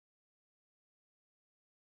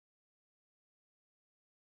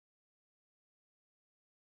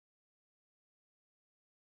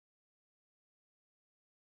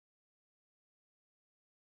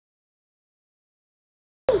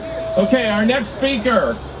Okay, our next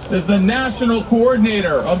speaker is the national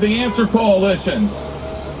coordinator of the Answer Coalition.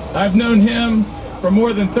 I've known him for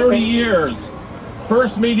more than 30 years.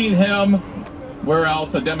 First meeting him, where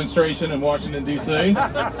else? A demonstration in Washington, D.C.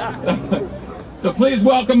 So please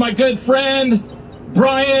welcome my good friend,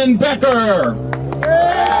 Brian Becker.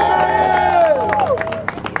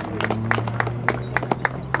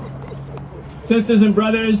 Sisters and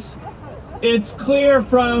brothers, it's clear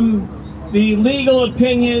from the legal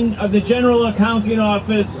opinion of the General Accounting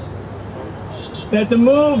Office that the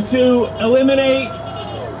move to eliminate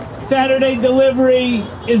Saturday delivery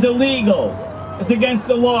is illegal. It's against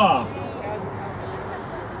the law.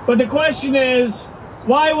 But the question is,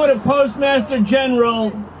 why would a Postmaster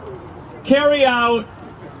General carry out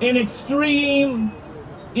an extreme,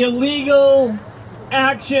 illegal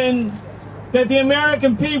action that the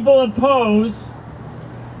American people oppose,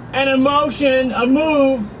 and a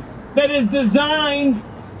move that is designed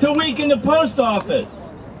to weaken the post office?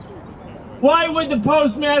 Why would the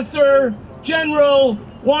Postmaster General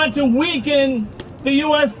want to weaken the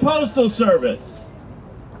U.S. Postal Service?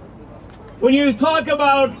 When you talk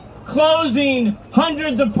about closing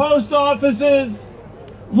hundreds of post offices,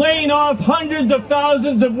 laying off hundreds of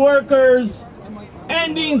thousands of workers,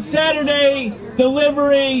 ending Saturday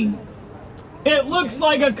delivery, it looks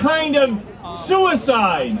like a kind of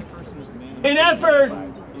suicide, an effort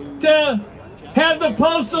to have the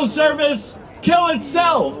Postal Service kill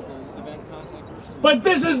itself. But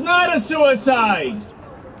this is not a suicide.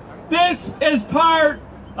 This is part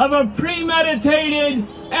of a premeditated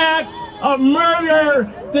act of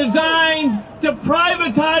murder designed to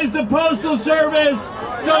privatize the Postal Service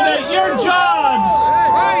so that your jobs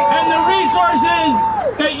and the resources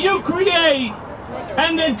that you create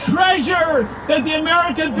and the treasure that the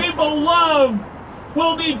American people love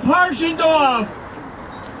will be portioned off,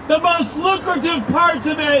 the most lucrative parts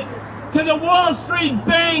of it, to the Wall Street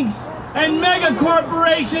banks and mega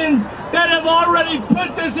corporations that have already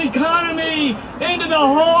put this economy into the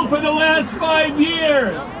hole for the last 5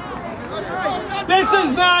 years. This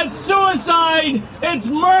is not suicide, it's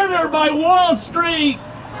murder by Wall Street,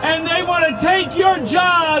 and they want to take your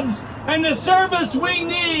jobs and the service we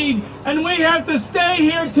need, and we have to stay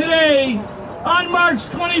here today on March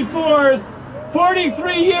 24th,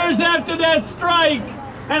 43 years after that strike,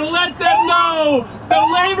 and let them know the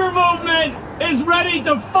labor movement is ready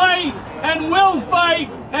to fight and will fight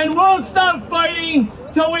and won't stop fighting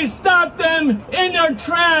till we stop them in their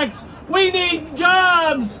tracks. We need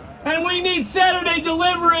jobs, and we need Saturday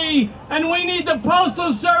delivery, and we need the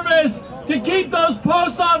Postal Service to keep those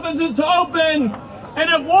post offices open. And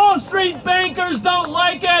if Wall Street bankers don't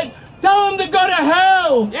like it, tell them to go to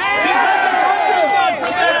hell, because the country's not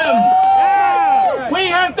for them. We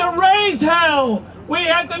have to raise hell. We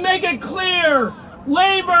have to make it clear.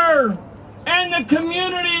 Labor and the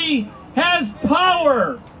community has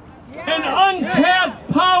power, and untapped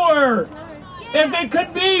power. If it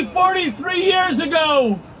could be 43 years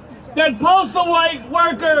ago that postal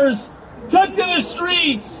workers took to the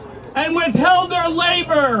streets and withheld their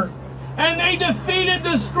labor, and they defeated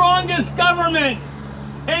the strongest government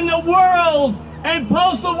in the world, and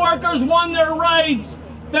postal workers won their rights,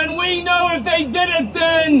 then we know if they did it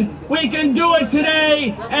then, we can do it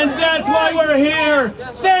today, and that's why we're here.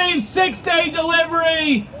 Save 6-day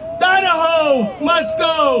delivery. Idaho must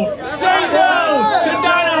go. Say no to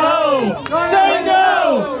Idaho. Say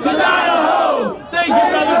no to Idaho. Thank you,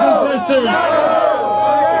 brothers and sisters.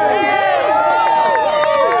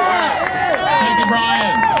 Thank you,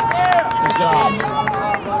 Brian. Good job.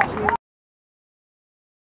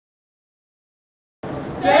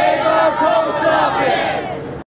 Save our post office!